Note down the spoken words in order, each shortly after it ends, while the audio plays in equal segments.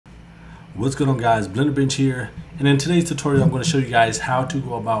What's going on, guys? Blender Bench here, and in today's tutorial I'm going to show you guys how to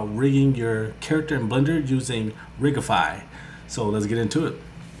go about rigging your character in Blender using Rigify. So let's get into it.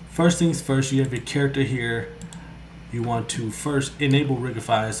 First things first, you have your character here. You want to first enable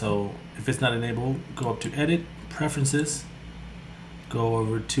Rigify. So if it's not enabled, go up to Edit, Preferences, go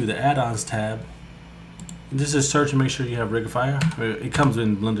over to the Add-ons tab, and just search and make sure you have Rigify. It comes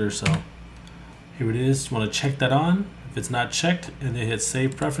in Blender, so here it is. You want to check that on. If it's not checked, and then hit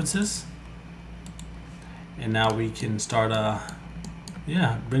Save Preferences. And now we can start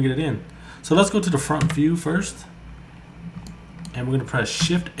bringing it in. So let's go to the front view first, and we're going to press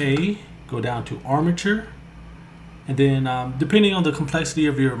Shift A, go down to Armature, and then depending on the complexity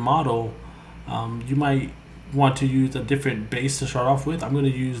of your model, you might want to use a different base to start off with. I'm going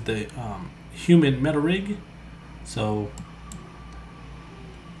to use the human meta rig. So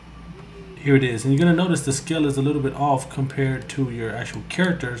here it is, and you're going to notice the scale is a little bit off compared to your actual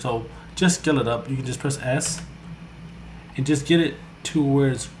character. So just scale it up. You can just press S and just get it to where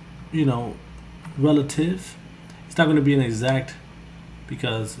it's, relative. It's not going to be an exact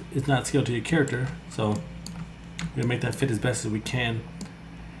because it's not scaled to your character. So we're going to make that fit as best as we can.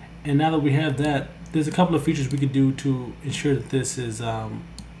 And now that we have that, there's a couple of features we can do to ensure that this is,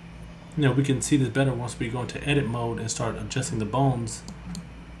 we can see this better once we go into edit mode and start adjusting the bones.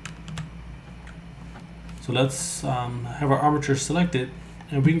 So let's have our armature selected.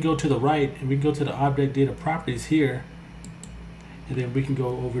 And we can go to the right and we can go to the object data properties here, and then we can go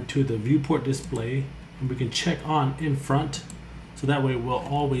over to the viewport display and we can check on in front, so that way we'll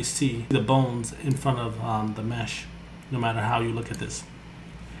always see the bones in front of the mesh no matter how you look at this.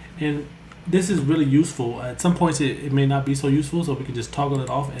 And this is really useful. At some points it may not be so useful, so we can just toggle it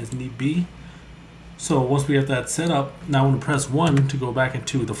off as need be. So once we have that set up, now I'm going to press 1 to go back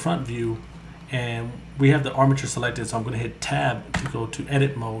into the front view, and we have the armature selected, so I'm going to hit tab to go to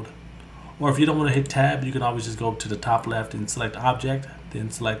edit mode. Or if you don't want to hit tab, you can always just go up to the top left and select object,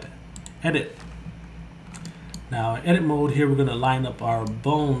 then select edit. Now edit mode here, we're going to line up our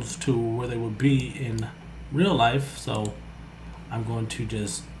bones to where they would be in real life. So I'm going to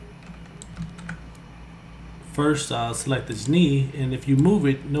just first select this knee, and if you move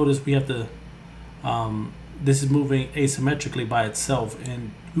it, notice we have to this is moving asymmetrically by itself,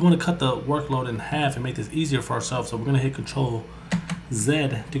 and we want to cut the workload in half and make this easier for ourselves. So we're going to hit Control Z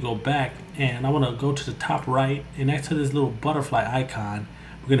to go back, and I want to go to the top right, and next to this little butterfly icon,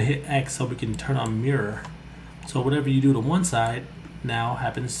 we're going to hit X so we can turn on mirror. So whatever you do to one side now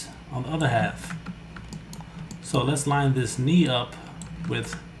happens on the other half. So let's line this knee up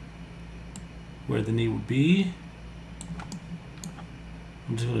with where the knee would be.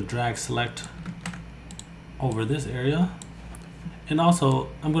 I'm just going to drag select over this area, and also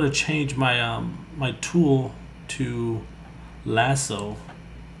I'm going to change my my tool to lasso,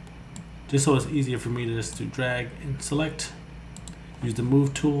 just so it's easier for me to just drag and select. Use the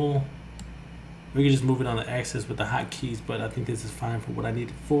move tool. We can just move it on the axis with the hotkeys, but I think this is fine for what I need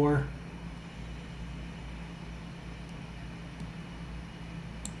it for.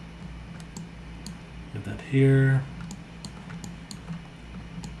 Get that here.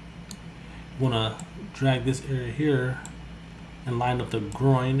 Want to drag this area here and line up the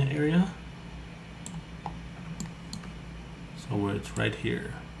groin area, so where it's right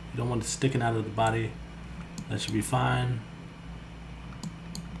here. You don't want it sticking out of the body. That should be fine.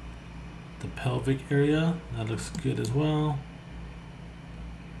 The pelvic area, that looks good as well.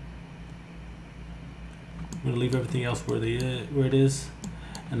 I'm going to leave everything else where it is,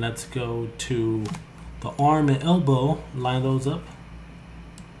 and let's go to the arm and elbow, line those up.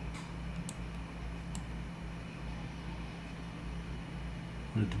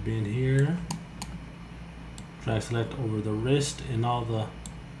 Want it to be in here. Drag select over the wrist and all the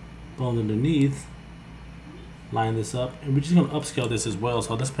bones underneath. Line this up, and we're just going to upscale this as well.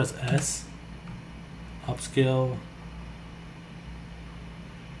 So let's press S, upscale.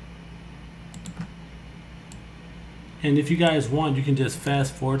 And if you guys want, you can just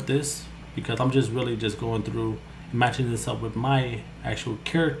fast forward this, because I'm just really just going through and matching this up with my actual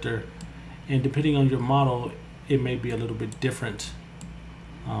character, and depending on your model it may be a little bit different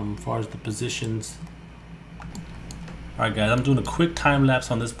as far as the positions. Alright guys, I'm doing a quick time lapse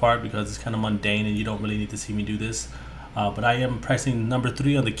on this part because it's kind of mundane and you don't really need to see me do this, but I am pressing number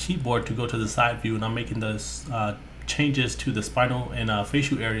 3 on the keyboard to go to the side view, and I'm making those changes to the spinal and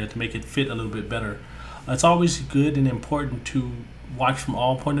facial area to make it fit a little bit better. It's always good and important to watch from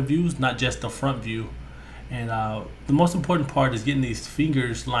all point of views, not just the front view. And the most important part is getting these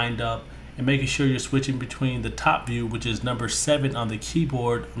fingers lined up and making sure you're switching between the top view, which is number 7 on the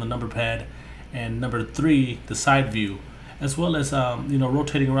keyboard on the number pad, and number 3, the side view. as well as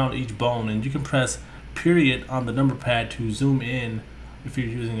rotating around each bone. And you can press period on the number pad to zoom in if you're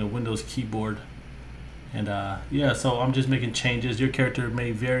using a Windows keyboard. And yeah, so I'm just making changes. Your character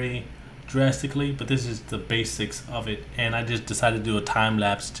may vary drastically, but this is the basics of it. And I just decided to do a time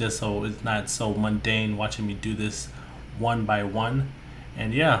lapse just so it's not so mundane watching me do this one by one.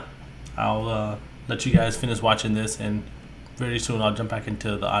 And yeah, I'll let you guys finish watching this, and very soon I'll jump back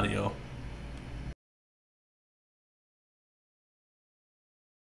into the audio.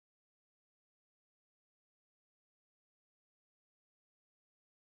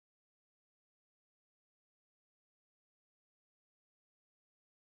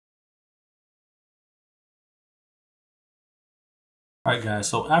 Alright guys,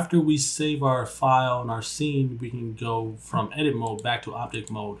 so after we save our file and our scene, we can go from edit mode back to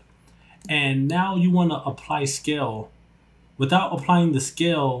object mode. And now you want to apply scale without applying the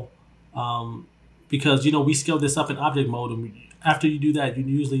scale, because we scale this up in object mode, and after you do that, you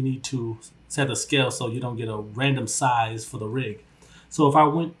usually need to set a scale so you don't get a random size for the rig. So if I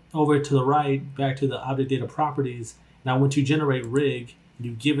went over to the right, back to the object data properties, now when you generate rig,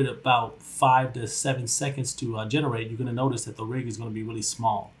 you give it about 5 to 7 seconds to generate, you're going to notice that the rig is going to be really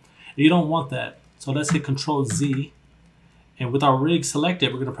small. And you don't want that. So let's hit Control Z. And with our rig selected,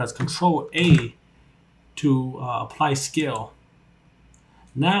 we're going to press Control A to apply scale.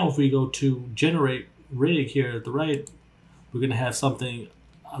 Now if we go to generate rig here at the right, we're going to have something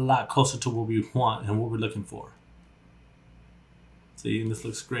a lot closer to what we want and what we're looking for. See, and this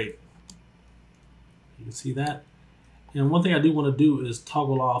looks great. You can see that. And one thing I do want to do is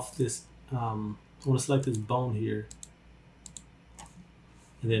toggle off this, I want to select this bone here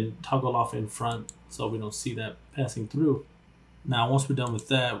and then toggle off in front so we don't see that passing through. Now once we're done with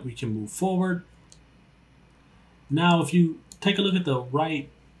that, we can move forward. Now if you take a look at the right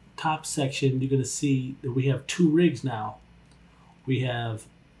top section, you're going to see that we have 2 rigs now. We have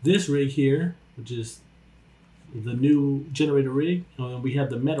this rig here, which is the new generator rig, and we have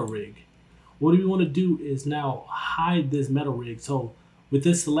the metal rig. What we want to do is now hide this metal rig. So with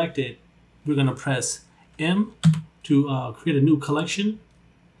this selected, we're going to press M to create a new collection.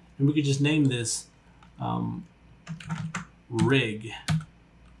 And we can just name this rig.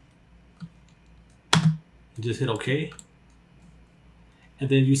 And just hit OK. And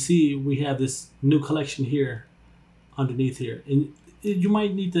then you see we have this new collection here underneath here. And you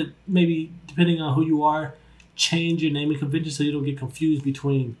might need to, maybe depending on who you are, change your naming convention so you don't get confused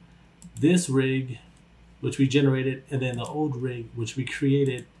between this rig, which we generated, and then the old rig, which we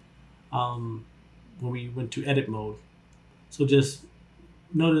created when we went to edit mode. So just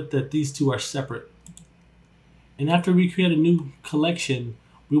note that these two are separate. And after we create a new collection,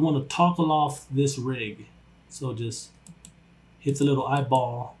 we want to toggle off this rig. So just hit the little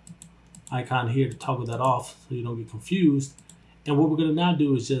eyeball icon here to toggle that off so you don't get confused. And what we're going to now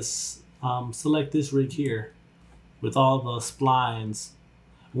do is just select this rig here with all the splines.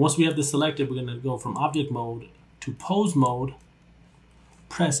 Once we have this selected, we're going to go from object mode to pose mode,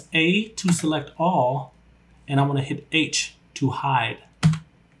 press A to select all, and I'm going to hit H to hide.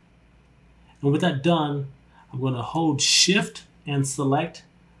 And with that done, I'm going to hold shift and select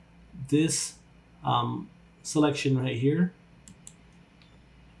this selection right here.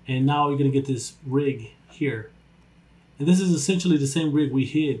 And now you're going to get this rig here. And this is essentially the same rig we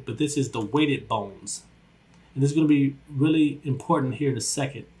hid, but this is the weighted bones. And this is going to be really important here in a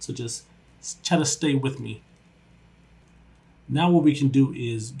second. So just try to stay with me. Now what we can do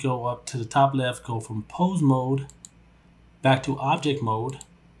is go up to the top left, go from pose mode back to object mode,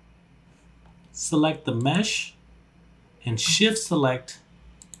 select the mesh, and shift select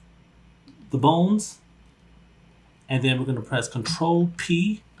the bones. And then we're going to press Control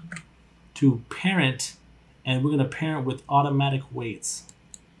P to parent, and we're going to parent with automatic weights.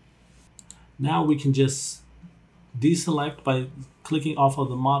 Now we can just deselect by clicking off of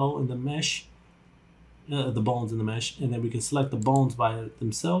the model in the mesh, the bones in the mesh, and then we can select the bones by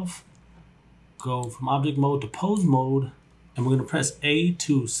themselves. Go from object mode to pose mode, and we're going to press A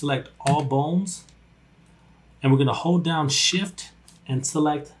to select all bones, and we're going to hold down shift and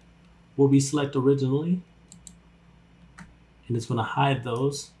select what we select originally, and it's going to hide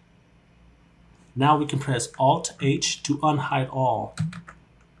those. Now we can press Alt H to unhide all.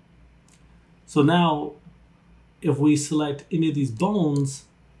 So now if we select any of these bones,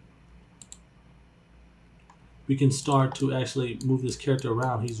 we can start to actually move this character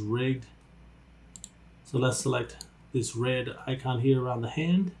around. He's rigged. So let's select this red icon here around the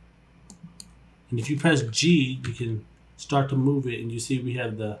hand. And if you press G, you can start to move it. And you see we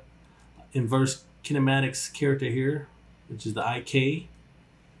have the inverse kinematics character here, which is the IK.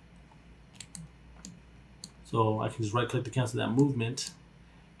 So I can just right click to cancel that movement.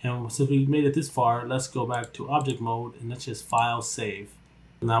 And since we made it this far, let's go back to object mode and let's just file save.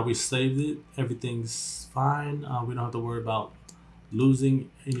 Now we saved it, everything's fine. We don't have to worry about losing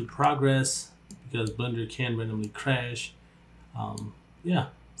any progress because Blender can randomly crash. Yeah,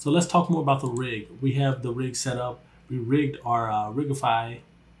 so let's talk more about the rig. We have the rig set up. We rigged our Rigify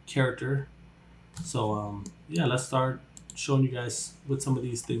character. So yeah, let's start showing you guys what some of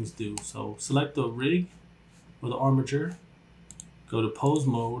these things do. So select the rig or the armature, go to pose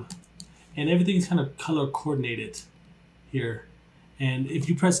mode, and everything's kind of color coordinated here. And if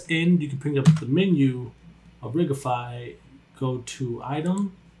you press N, you can bring up the menu of Riggify, go to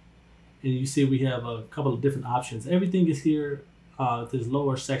item, and you see we have a couple of different options. Everything is here, this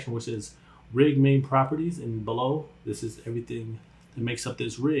lower section, which is rig main properties, and below, this is everything that makes up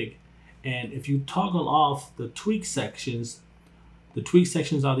this rig. And if you toggle off the tweak sections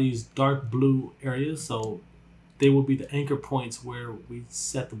are these dark blue areas, so they will be the anchor points where we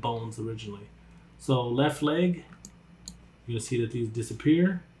set the bones originally. So left leg, you'll see that these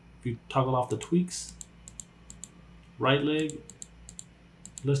disappear if you toggle off the tweaks. Right leg,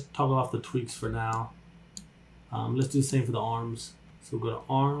 let's toggle off the tweaks for now. Let's do the same for the arms. So go to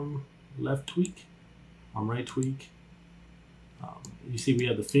arm, left tweak, arm right tweak. You see we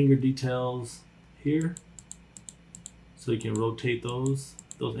have the finger details here. So you can rotate those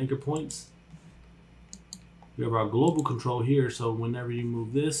anchor points. We have our global control here, so whenever you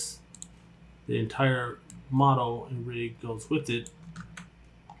move this, the entire model and rig goes with it.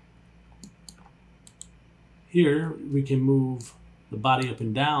 Here we can move the body up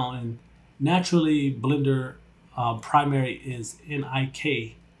and down, and naturally Blender primary is in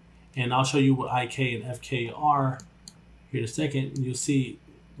IK, and I'll show you what IK and FK are here in a second. You'll see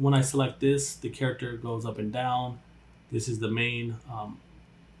when I select this, the character goes up and down. This is the main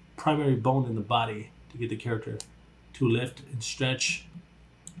primary bone in the body to get the character to lift and stretch.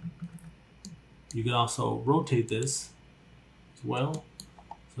 You can also rotate this as well.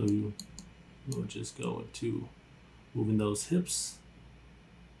 So we'll just go into moving those hips.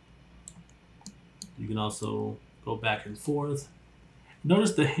 You can also go back and forth.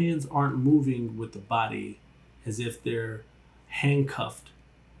 Notice the hands aren't moving with the body as if they're handcuffed.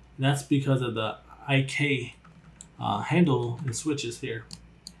 And that's because of the IK handle and switches here.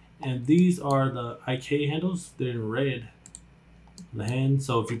 And these are the IK handles. They're in red on the hand.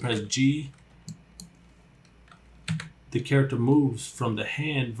 So if you press G, the character moves from the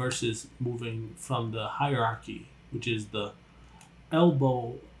hand versus moving from the hierarchy, which is the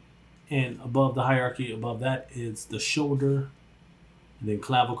elbow, and above the hierarchy, above that is the shoulder, and then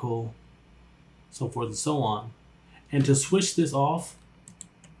clavicle, so forth and so on. And to switch this off,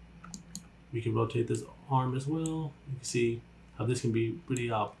 we can rotate this arm as well. You can see how this can be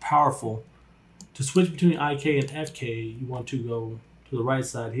pretty powerful. To switch between IK and FK, you want to go to the right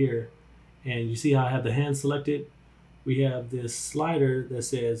side here, and you see how I have the hand selected. We have this slider that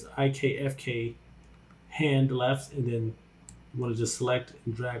says IK, FK, hand left, and then you want to just select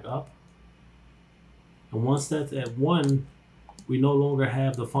and drag up. And once that's at 1, we no longer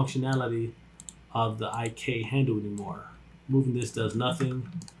have the functionality of the IK handle anymore. Moving this does nothing.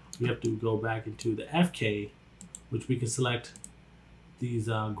 We have to go back into the FK, which we can select these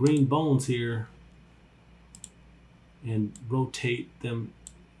green bones here and rotate them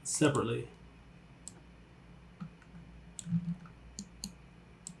separately.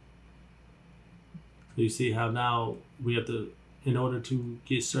 So you see how now we have to, in order to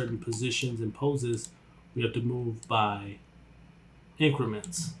get certain positions and poses, we have to move by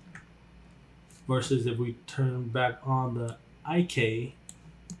increments. Versus if we turn back on the IK,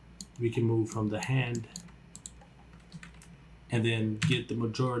 we can move from the hand and then get the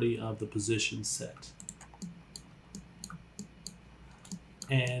majority of the position set.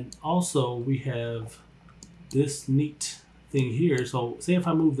 And also we have this neat thing here. So say if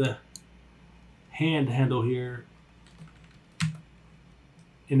I move the hand handle here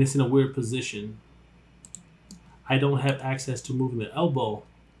and it's in a weird position, I don't have access to moving the elbow.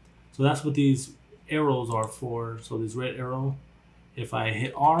 So that's what these arrows are for. So this red arrow, if I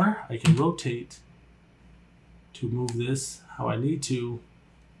hit R, I can rotate to move this how I need to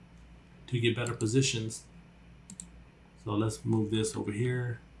get better positions. So let's move this over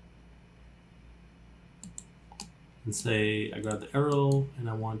here and say I grab the arrow and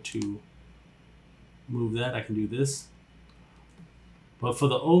I want to move that. I can do this. But for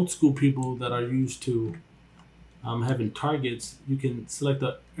the old school people that are used to having targets, you can select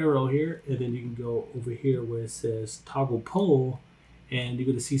the arrow here and then you can go over here where it says toggle pole, and you're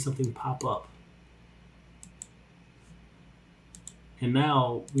going to see something pop up. And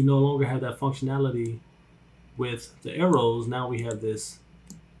now we no longer have that functionality with the arrows, now we have this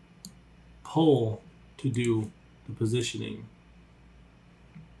pole to do the positioning.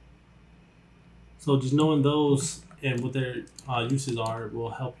 So just knowing those and what their uses are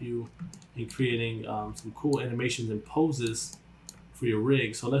will help you in creating some cool animations and poses for your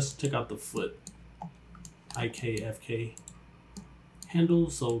rig. So let's check out the foot. IK,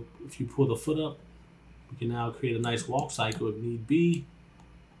 handles. So if you pull the foot up, you can now create a nice walk cycle if need be.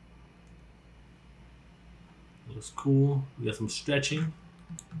 Looks cool. We got some stretching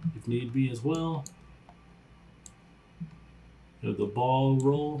if need be as well. You have the ball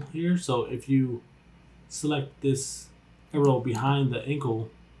roll here. So if you select this arrow behind the ankle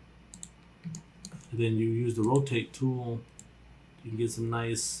and then you use the rotate tool, you can get some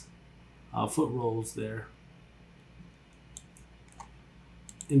nice foot rolls there.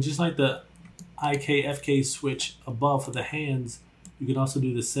 And just like the IK switch above for the hands, you can also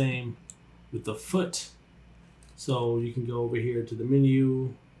do the same with the foot. So you can go over here to the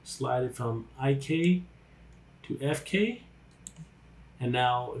menu, slide it from IK to FK. And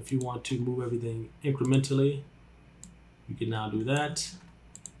now if you want to move everything incrementally, you can now do that.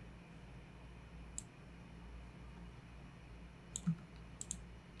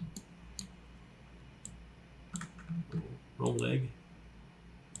 Wrong leg.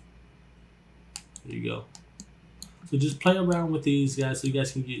 There you go. So just play around with these guys so you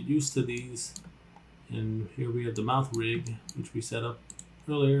guys can get used to these. And here we have the mouth rig, which we set up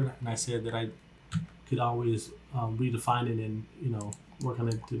earlier. And I said that I could always redefine it and, you know, work on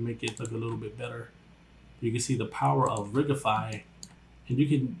it to make it look a little bit better. You can see the power of Riggify, and you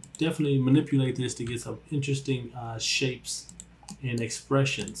can definitely manipulate this to get some interesting shapes and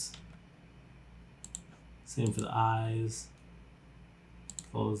expressions. Same for the eyes.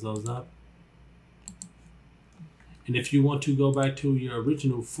 Close those up. And if you want to go back to your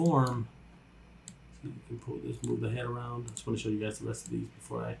original form, you can pull this, move the head around. I just want to show you guys the rest of these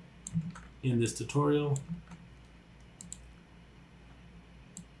before I end this tutorial.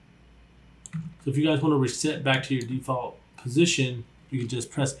 So if you guys want to reset back to your default position, you can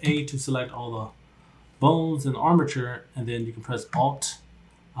just press A to select all the bones and armature, and then you can press Alt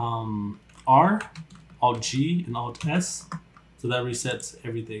R, Alt G, and Alt S. So that resets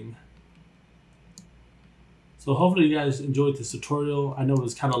everything. So hopefully you guys enjoyed this tutorial. I know it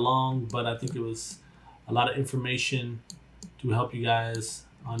was kind of long, but I think it was a lot of information to help you guys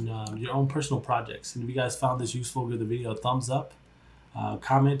on your own personal projects. And if you guys found this useful, give the video a thumbs up,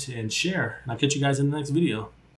 comment, and share. And I'll catch you guys in the next video.